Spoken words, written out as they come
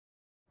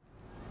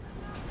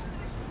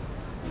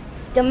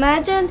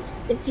imagine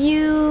if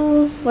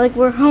you,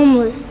 were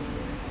homeless.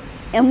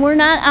 And we're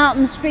not out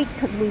in the streets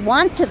because we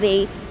want to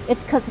be,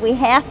 it's because we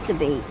have to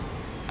be.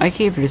 I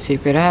keep it a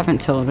secret. I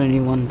haven't told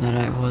anyone that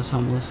I was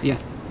homeless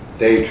yet.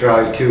 They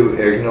try to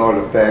ignore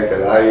the fact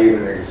that I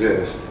even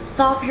exist.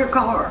 Stop your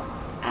car.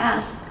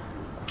 Ask,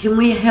 can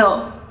we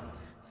help?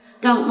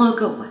 Don't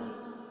look away.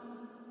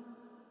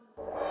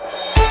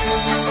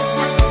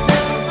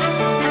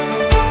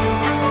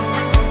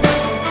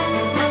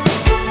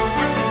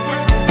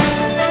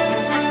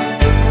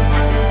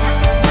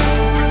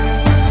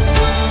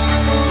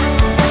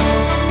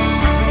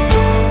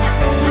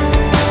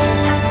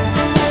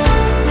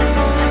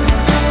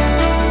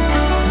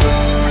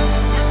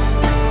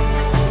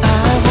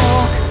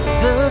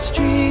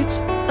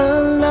 Streets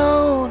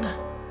alone,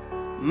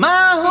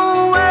 my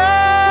whole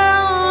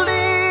world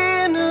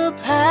in a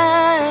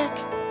pack.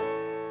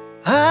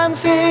 I'm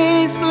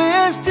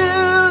faceless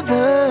to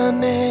the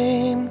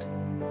named.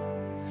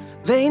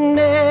 They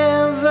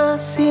never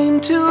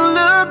seem to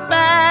look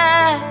back.